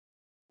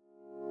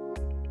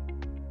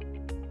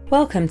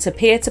Welcome to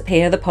Peer to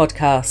Peer, the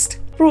podcast,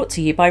 brought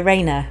to you by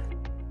Rayner.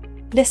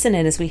 Listen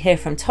in as we hear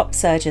from top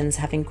surgeons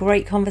having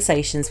great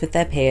conversations with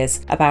their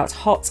peers about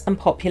hot and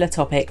popular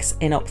topics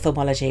in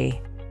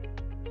ophthalmology.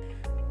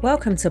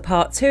 Welcome to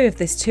part 2 of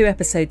this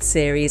 2-episode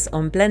series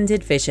on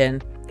blended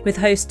vision with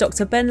host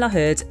Dr. Ben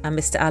LaHood and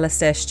Mr.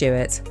 Alastair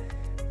Stewart.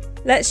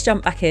 Let's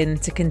jump back in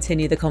to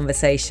continue the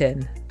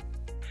conversation.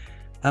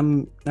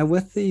 Now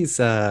with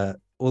these,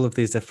 all of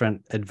these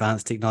different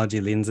advanced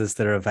technology lenses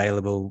that are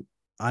available,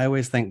 I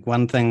always think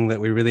one thing that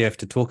we really have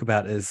to talk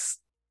about is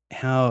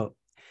how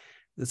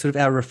sort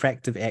of our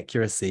refractive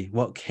accuracy,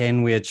 what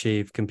can we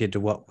achieve compared to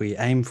what we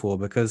aim for?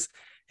 Because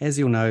as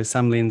you'll know,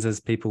 some lenses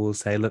people will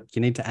say, look,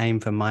 you need to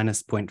aim for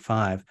minus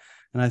 0.5.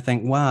 And I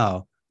think,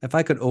 wow, if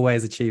I could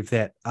always achieve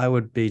that, I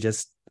would be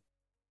just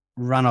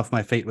run off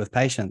my feet with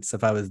patients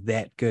if I was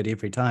that good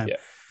every time. Yeah.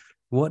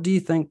 What do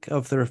you think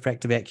of the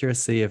refractive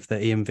accuracy of the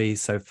EMV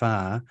so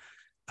far?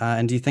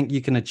 And do you think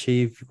you can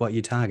achieve what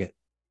you target?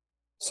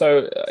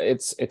 So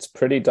it's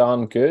pretty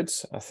darn good.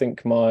 I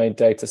think my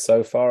data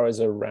so far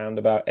is around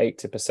about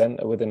 80%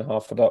 are within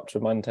half a diopter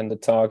of my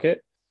intended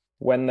target.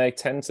 When they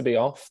tend to be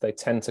off, they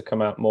tend to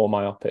come out more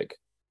myopic.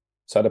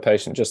 So I had a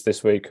patient just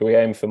this week who we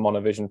aimed for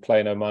monovision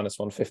plano minus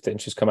 150 and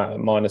she's come out at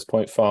minus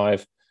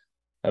 0.5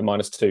 and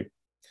minus 2.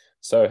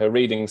 So her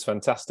reading's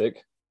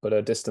fantastic, but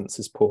her distance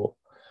is poor.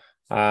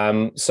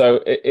 So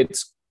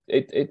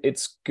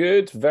it's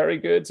good, very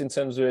good in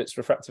terms of its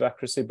refractive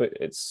accuracy, but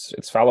it's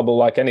fallible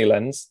like any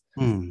lens.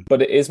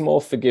 But it is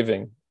more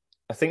forgiving.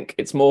 I think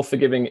it's more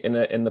forgiving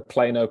in the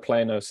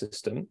plano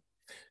system.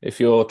 If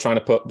you're trying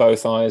to put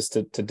both eyes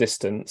to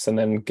distance and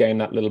then gain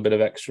that little bit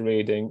of extra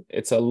reading,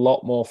 it's a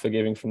lot more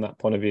forgiving from that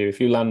point of view. If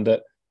you land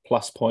at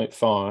plus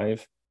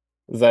 0.5,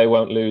 they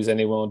won't lose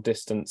any more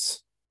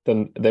distance.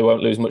 Then they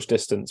won't lose much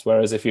distance.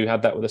 Whereas if you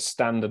had that with a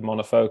standard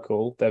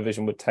monofocal, their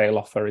vision would tail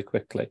off very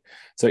quickly.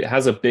 So it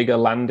has a bigger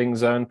landing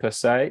zone per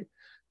se.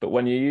 But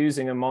when you're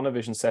using a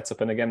monovision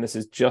setup, and again, this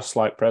is just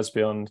like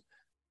Presbeyond,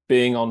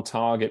 being on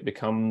target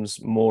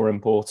becomes more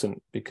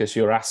important because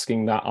you're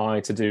asking that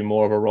eye to do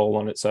more of a role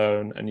on its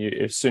own. And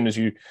as soon as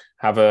you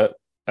have a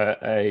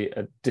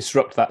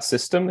disrupt that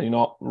system, you're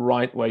not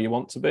right where you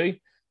want to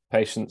be,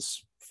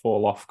 patients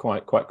fall off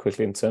quite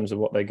quickly in terms of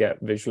what they get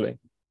visually.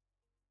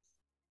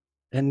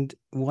 And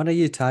what are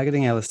you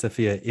targeting, Alastair,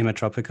 for your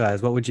emmetropic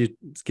eyes? What would you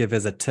give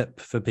as a tip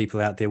for people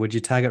out there? Would you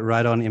target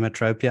right on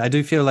emmetropia? I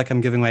do feel like I'm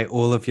giving away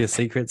all of your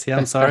secrets here.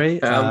 I'm sorry.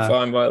 I'm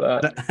fine by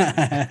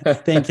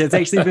that. Thank you. It's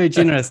actually very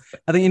generous.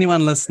 I think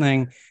anyone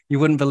listening, you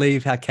wouldn't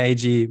believe how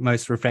cagey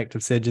most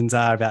refractive surgeons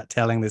are about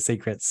telling their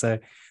secrets. So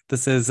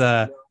this is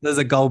a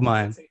gold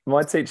mine.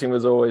 My teaching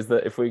was always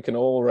that if we can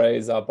all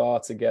raise our bar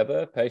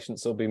together,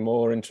 patients will be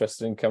more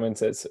interested in coming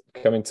to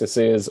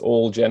see us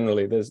all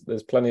generally.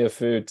 There's plenty of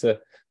food to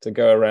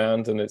go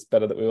around, and it's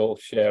better that we all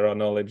share our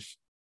knowledge.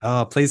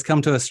 Oh, please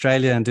come to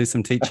Australia and do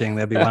some teaching.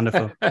 That'd be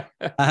wonderful.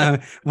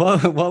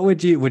 What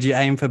would you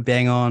aim for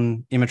bang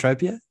on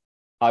emmetropia?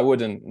 I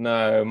wouldn't,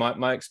 no.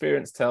 My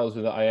experience tells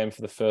me that I aim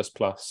for the first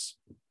plus.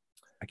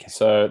 Okay.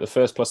 So the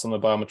first plus on the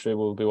biometry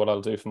will be what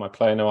I'll do for my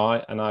plano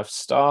eye. And I've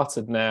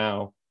started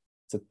now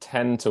to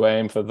tend to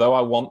aim for, though I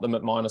want them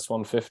at minus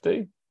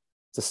 150,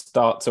 to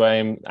start to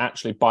aim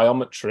actually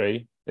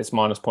biometry, it's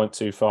minus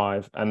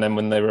 0.25. And then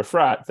when they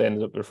refract, they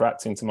end up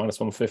refracting to minus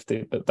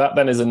 150. But that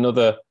then is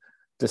another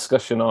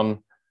discussion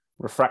on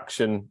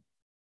refraction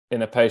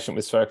in a patient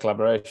with spherical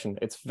aberration.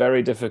 It's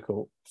very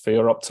difficult for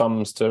your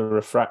optoms to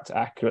refract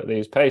accurately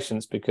these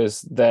patients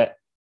because their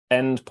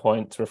end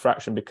point to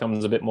refraction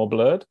becomes a bit more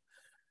blurred.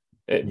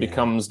 It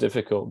becomes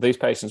difficult. These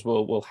patients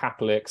will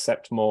happily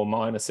accept more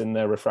minus in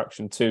their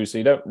refraction too. So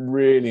you don't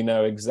really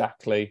know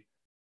exactly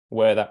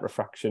where that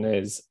refraction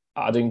is.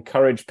 I'd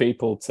encourage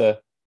people to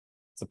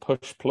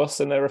push plus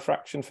in their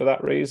refraction for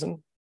that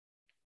reason,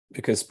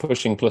 because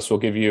pushing plus will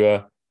give you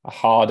a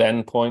hard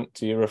endpoint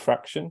to your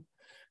refraction.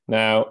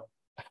 Now,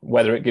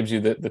 whether it gives you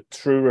the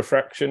true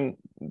refraction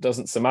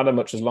doesn't so matter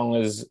much as long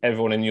as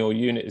everyone in your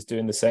unit is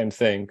doing the same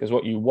thing, because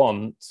what you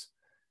want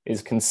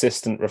is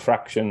consistent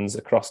refractions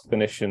across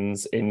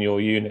clinicians in your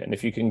unit. And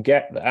if you can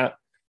get that,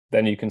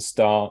 then you can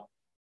start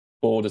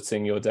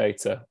auditing your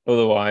data.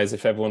 Otherwise,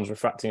 if everyone's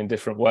refracting in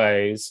different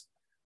ways,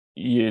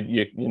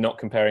 you're not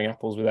comparing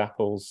apples with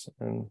apples.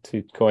 And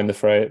to coin the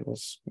phrase, it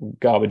was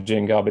garbage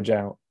in, garbage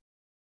out.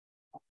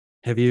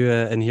 Have you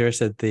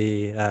inherited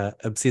the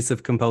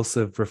obsessive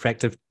compulsive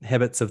refractive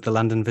habits of the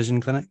London Vision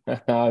Clinic?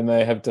 I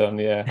may have done,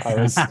 yeah.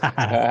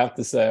 I have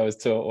to say I was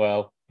taught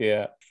well,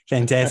 yeah.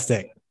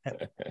 Fantastic.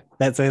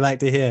 That's what I like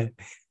to hear.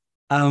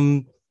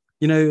 One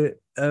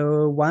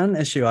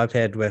issue I've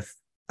had with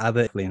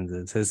other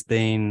lenses has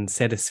been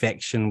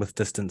satisfaction with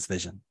distance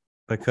vision,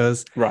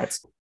 because right.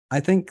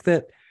 I think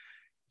that,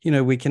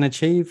 we can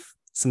achieve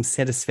some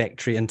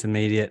satisfactory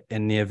intermediate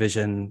and near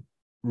vision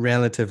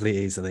relatively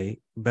easily.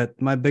 But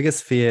my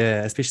biggest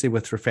fear, especially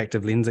with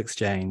refractive lens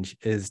exchange,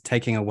 is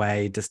taking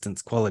away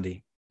distance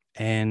quality.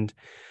 And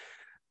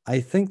I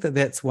think that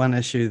that's one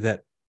issue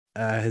that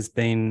has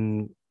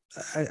been,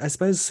 I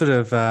suppose, sort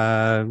of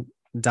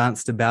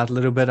danced about a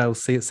little bit. I'll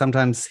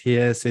sometimes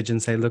hear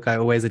surgeons say, look, I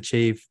always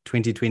achieve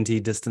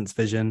 20/20 distance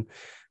vision,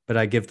 but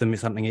I give them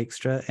something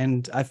extra.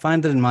 And I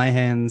find that in my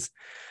hands,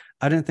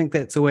 I don't think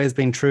that's always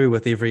been true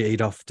with every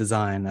EDOF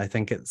design. I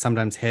think it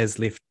sometimes has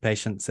left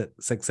patients at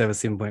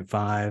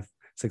 6/7.5,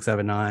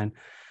 6/9.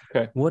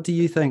 Okay. What do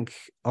you think,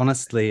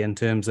 honestly, in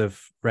terms of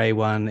Ray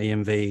 1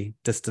 EMV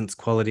distance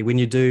quality, when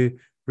you do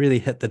really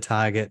hit the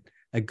target,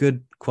 a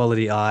good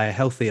quality eye, a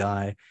healthy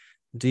eye,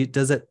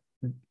 is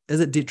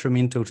it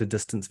detrimental to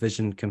distance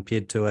vision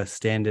compared to a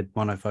standard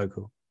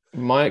monofocal?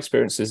 My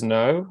experience is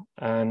no,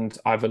 and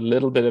I've a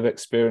little bit of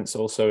experience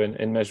also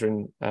in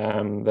measuring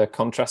the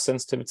contrast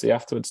sensitivity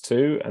afterwards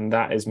too, and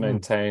that is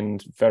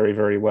maintained very,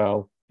 very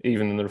well,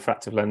 even in the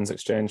refractive lens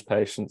exchange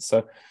patients.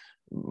 So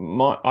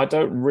I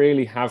don't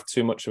really have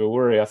too much of a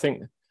worry. I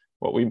think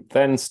what we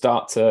then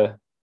start to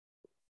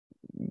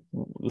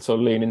sort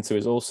of lean into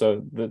is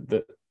also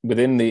that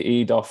within the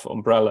EDOF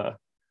umbrella,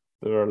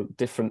 there are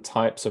different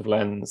types of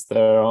lens.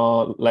 There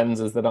are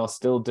lenses that are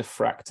still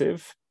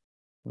diffractive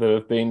that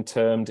have been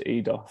termed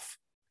EDOF.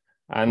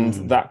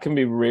 And that can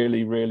be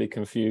really, really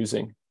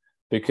confusing,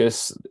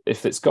 because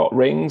if it's got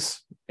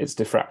rings, it's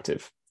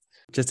diffractive.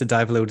 Just to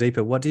dive a little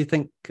deeper, what do you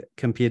think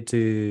compared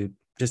to,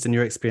 just in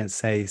your experience,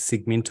 say,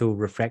 segmental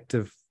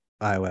refractive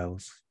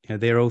IOLs? You know,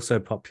 they're also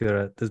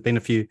popular. There's been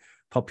a few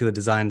popular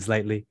designs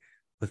lately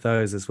with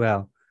those as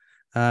well.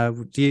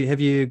 Have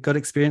you got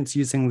experience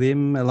using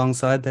them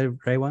alongside the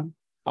Ray 1?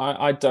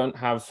 I don't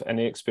have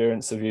any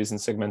experience of using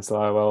segmental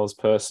IOLs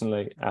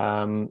personally.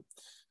 I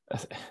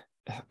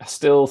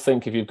still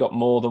think if you've got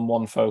more than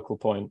one focal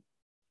point,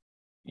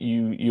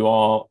 you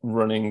are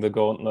running the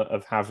gauntlet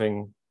of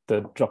having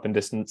the drop in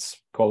distance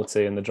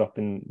quality and the drop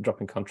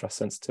in contrast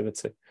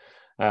sensitivity.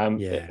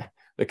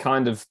 The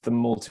kind of the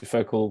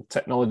multifocal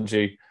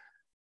technology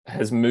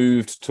has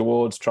moved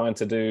towards trying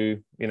to do,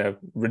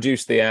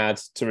 reduce the ad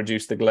to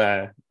reduce the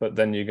glare, but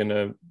then you're going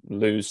to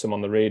lose some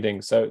on the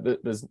reading. So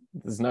there's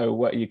no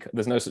way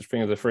there's no such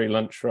thing as a free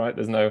lunch, right?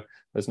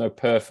 There's no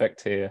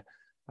perfect here.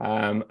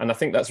 And I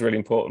think that's really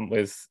important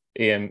with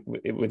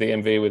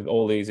EMV, with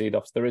all these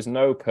EDOFs. There is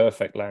no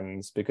perfect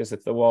lens, because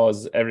if there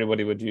was,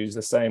 everybody would use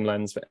the same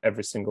lens for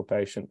every single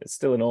patient. It's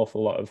still an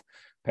awful lot of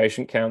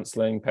patient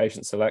counseling,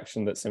 patient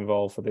selection that's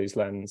involved for these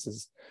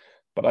lenses.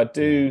 But I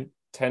do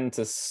tend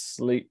to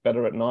sleep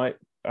better at night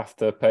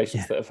after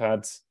patients that have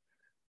had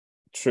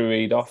true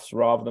EDOFs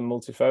rather than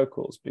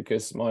multifocals,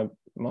 because my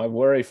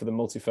worry for the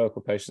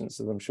multifocal patients,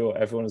 as I'm sure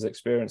everyone has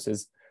experienced,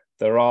 is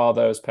there are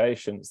those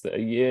patients that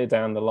a year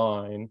down the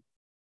line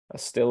are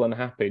still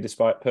unhappy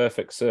despite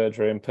perfect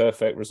surgery and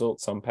perfect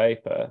results on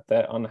paper.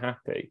 They're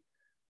unhappy.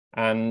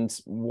 And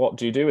what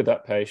do you do with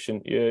that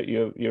patient?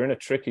 You're in a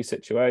tricky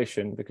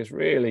situation, because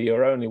really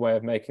your only way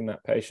of making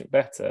that patient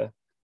better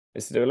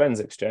is to do a lens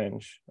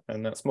exchange.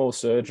 And that's more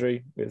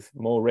surgery with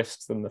more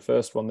risks than the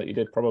first one that you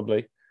did,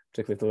 probably,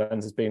 particularly if the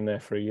lens has been there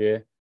for a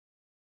year.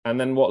 And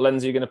then what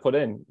lens are you going to put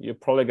in? You're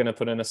probably going to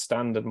put in a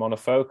standard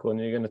monofocal, and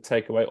you're going to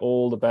take away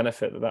all the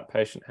benefit that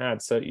patient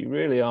had. So you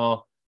really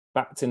are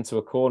backed into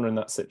a corner in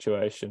that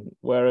situation.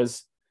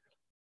 Whereas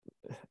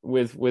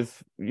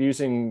with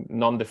using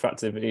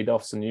non-diffractive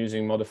EDOFs and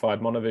using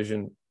modified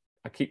monovision,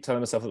 I keep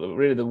telling myself that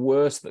really the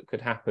worst that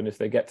could happen if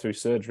they get through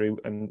surgery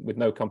and with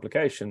no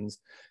complications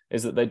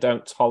is that they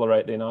don't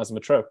tolerate the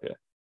anisometropia.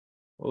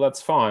 Well,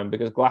 that's fine,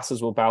 because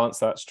glasses will balance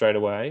that straight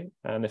away.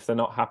 And if they're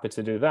not happy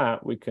to do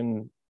that, we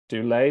can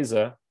do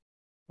laser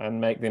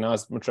and make the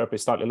anisotropy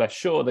slightly less.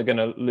 Sure, they're going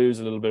to lose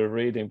a little bit of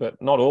reading,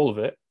 but not all of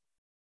it.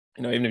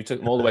 Even if you took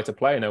them all the way to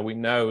plano, we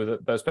know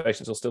that those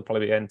patients will still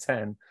probably be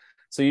N10.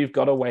 So you've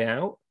got a way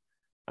out.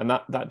 And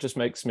that just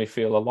makes me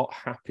feel a lot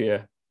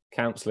happier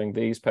counseling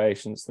these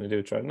patients than I do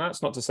a tri. And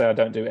that's not to say I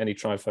don't do any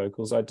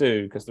trifocals. I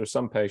do, because there are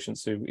some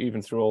patients who,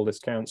 even through all this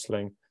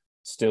counseling,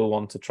 still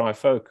want a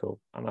trifocal.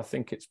 And I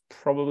think it's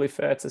probably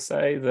fair to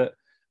say that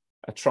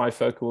a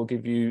trifocal will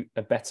give you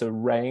a better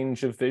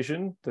range of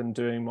vision than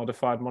doing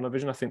modified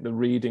monovision. I think the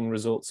reading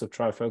results of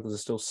trifocals are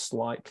still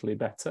slightly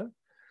better,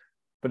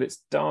 but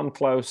it's darn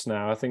close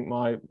now. I think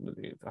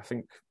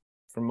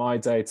from my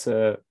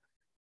data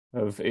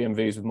of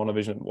EMVs with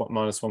monovision at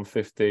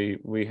 -150,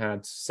 we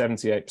had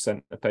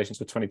 78% of patients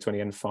with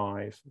 20/20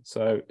 N5.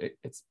 So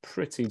it's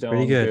pretty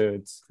darn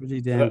good. Pretty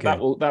damn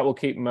good. That will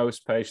keep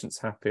most patients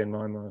happy in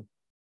my mind.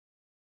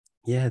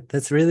 Yeah,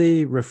 that's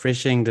really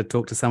refreshing to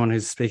talk to someone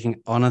who's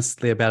speaking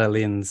honestly about a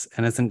lens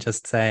and isn't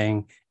just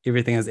saying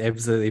everything is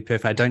absolutely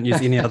perfect. I don't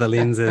use any other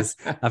lenses.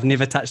 I've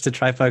never touched a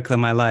trifocal in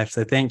my life,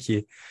 so thank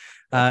you.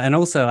 And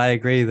also, I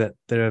agree that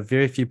there are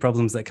very few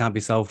problems that can't be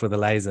solved with a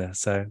laser,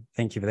 so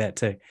thank you for that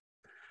too.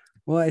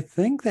 Well, I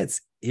think that's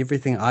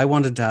everything I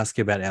wanted to ask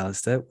you about,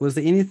 Alistair. Was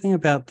there anything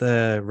about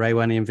the Ray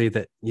 1 EMV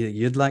that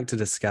you'd like to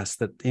discuss,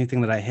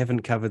 anything that I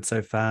haven't covered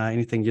so far,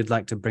 anything you'd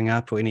like to bring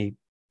up, or any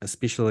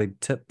especially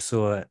tips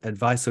or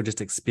advice or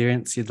just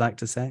experience you'd like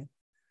to say?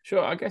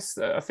 Sure. I guess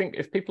I think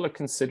if people are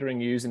considering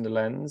using the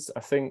lens, I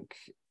think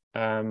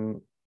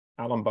Alan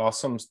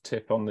Barsom's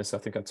tip on this, I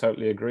think I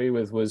totally agree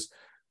with, was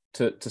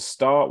to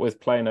start with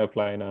plano,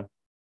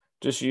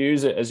 Just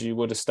use it as you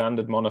would a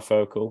standard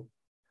monofocal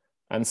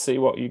and see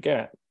what you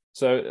get.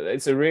 So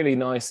it's a really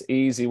nice,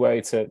 easy way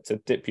to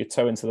dip your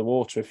toe into the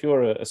water. If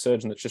you're a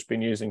surgeon that's just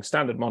been using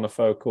standard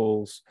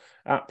monofocals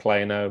at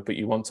Plano, but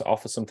you want to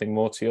offer something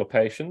more to your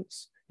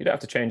patients, you don't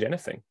have to change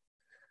anything.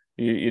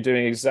 You're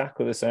doing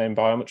exactly the same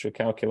biometric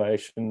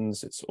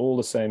calculations. It's all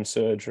the same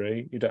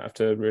surgery. You don't have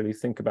to really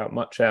think about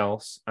much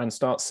else, and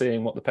start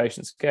seeing what the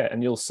patients get.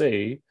 And you'll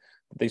see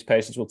that these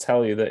patients will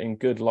tell you that in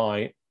good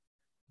light,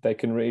 they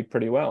can read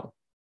pretty well,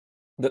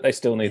 that they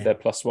still need their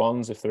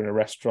 +1s if they're in a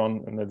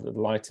restaurant and the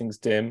lighting's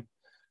dim.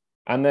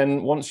 And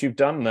then once you've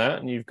done that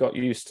and you've got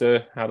used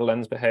to how the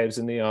lens behaves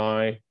in the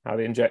eye, how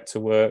the injector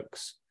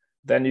works,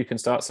 then you can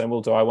start saying,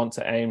 well, do I want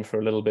to aim for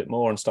a little bit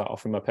more and start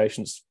offering my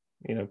patients,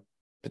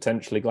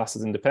 potentially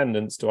glasses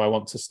independence? Do I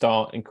want to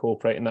start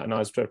incorporating that in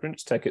isotropic?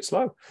 Just take it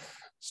slow.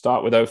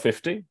 Start with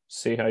 050,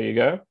 see how you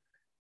go,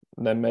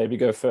 and then maybe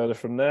go further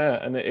from there.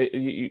 And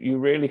you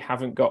really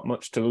haven't got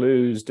much to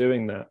lose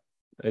doing that.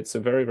 It's a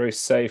very, very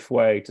safe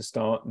way to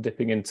start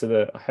dipping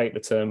into I hate the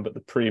term, but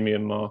the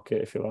premium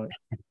market, if you like.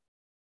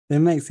 That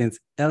makes sense.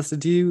 Alistair,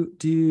 do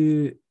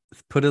you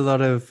put a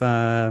lot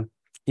of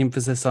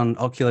emphasis on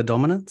ocular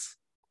dominance?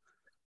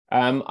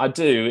 I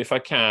do, if I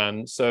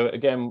can. So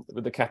again,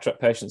 with the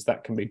cataract patients,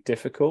 that can be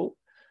difficult.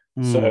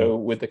 So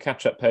with the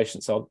cataract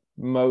patients, I'll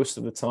most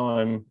of the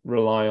time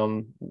rely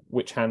on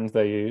which hand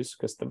they use,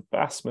 because the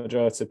vast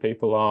majority of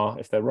people are,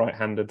 if they're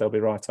right-handed, they'll be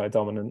right eye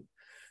dominant.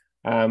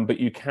 But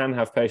you can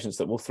have patients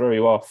that will throw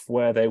you off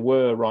where they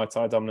were right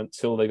eye dominant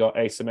till they got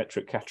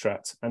asymmetric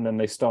cataract, and then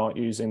they start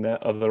using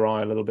their other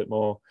eye a little bit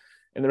more.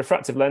 In the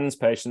refractive lens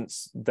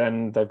patients,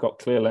 then they've got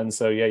clear lens.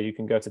 So yeah, you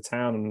can go to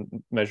town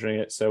and measuring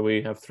it. So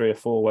we have 3 or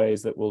 4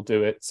 ways that we'll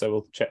do it. So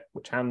we'll check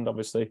which hand,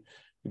 obviously.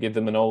 We give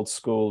them an old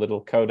school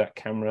little Kodak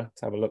camera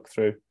to have a look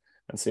through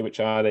and see which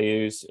eye they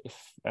use. If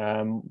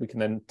we can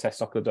then test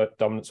ocular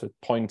dominance with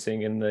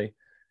pointing in the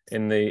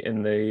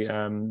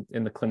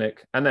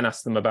clinic, and then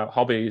ask them about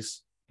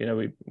hobbies.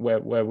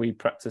 Where we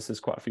practice, there's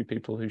quite a few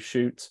people who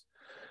shoot.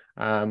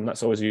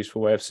 That's always a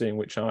useful way of seeing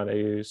which eye they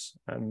use.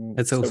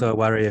 It's also a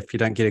worry if you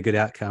don't get a good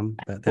outcome.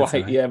 But that's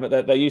right. Yeah,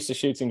 but they're used to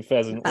shooting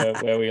pheasant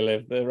where we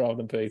live, rather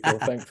than people,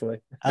 thankfully.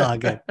 Oh,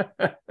 good.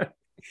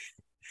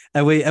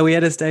 Are we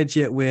at a stage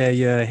yet where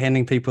you're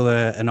handing people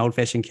an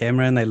old-fashioned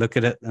camera and they look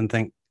at it and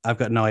think, I've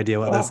got no idea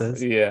what this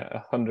is?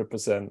 Yeah,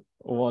 100%,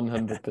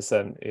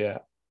 100%. Yeah,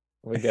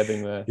 we're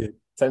getting there. Yeah.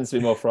 Tends to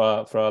be more for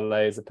our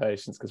laser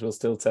patients, because we'll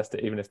still test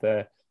it even if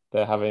they're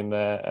having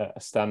a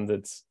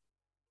standard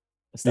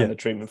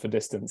treatment for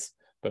distance.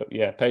 But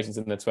yeah, patients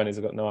in their 20s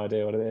have got no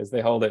idea what it is.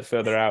 They hold it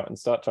further out and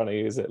start trying to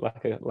use it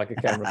like a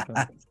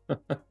camera.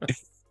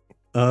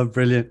 Oh,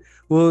 brilliant.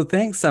 Well,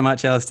 thanks so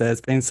much, Alistair.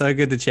 It's been so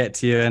good to chat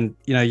to you, and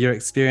your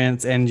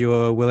experience and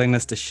your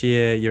willingness to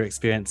share your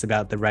experience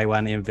about the Ray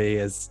 1 MV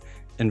is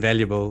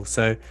invaluable.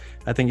 So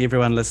I think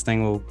everyone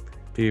listening will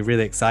be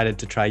really excited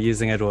to try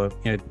using it, or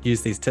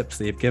use these tips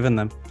that you've given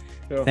them.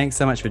 Sure. Thanks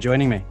so much for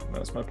joining me.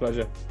 That's my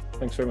pleasure.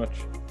 Thanks very much.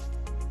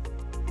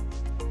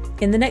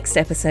 In the next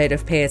episode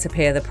of Peer to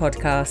Peer, the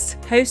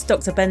podcast, host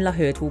Dr. Ben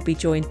LaHood will be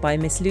joined by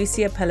Miss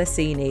Lucia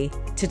Pellicini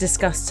to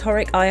discuss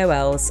toric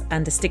IOLs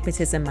and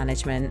astigmatism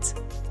management.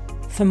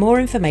 For more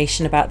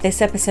information about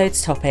this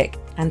episode's topic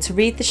and to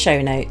read the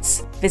show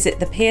notes, visit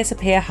the Peer to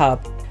Peer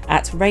hub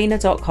at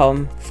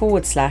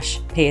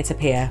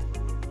rayner.com/peer-to-peer.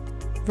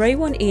 Ray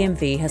 1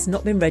 EMV has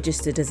not been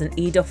registered as an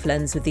EDOF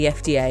lens with the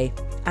FDA,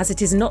 as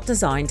it is not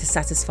designed to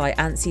satisfy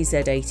ANSI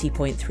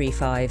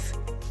Z80.35.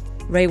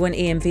 Ray 1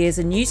 EMV is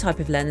a new type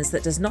of lens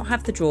that does not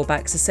have the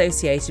drawbacks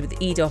associated with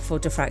EDOF or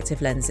diffractive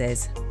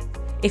lenses.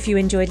 If you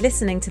enjoyed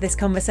listening to this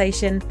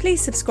conversation,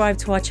 please subscribe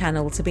to our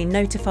channel to be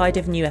notified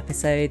of new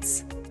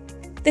episodes.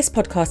 This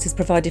podcast is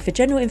provided for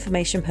general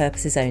information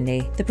purposes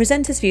only. The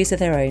presenter's views are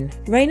their own.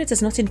 Rayner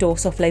does not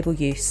endorse off-label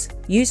use.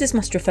 Users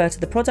must refer to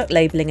the product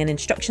labelling and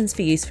instructions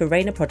for use for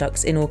Rayner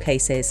products in all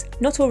cases.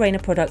 Not all Rayner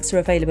products are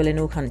available in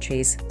all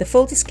countries. The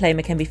full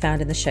disclaimer can be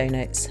found in the show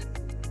notes.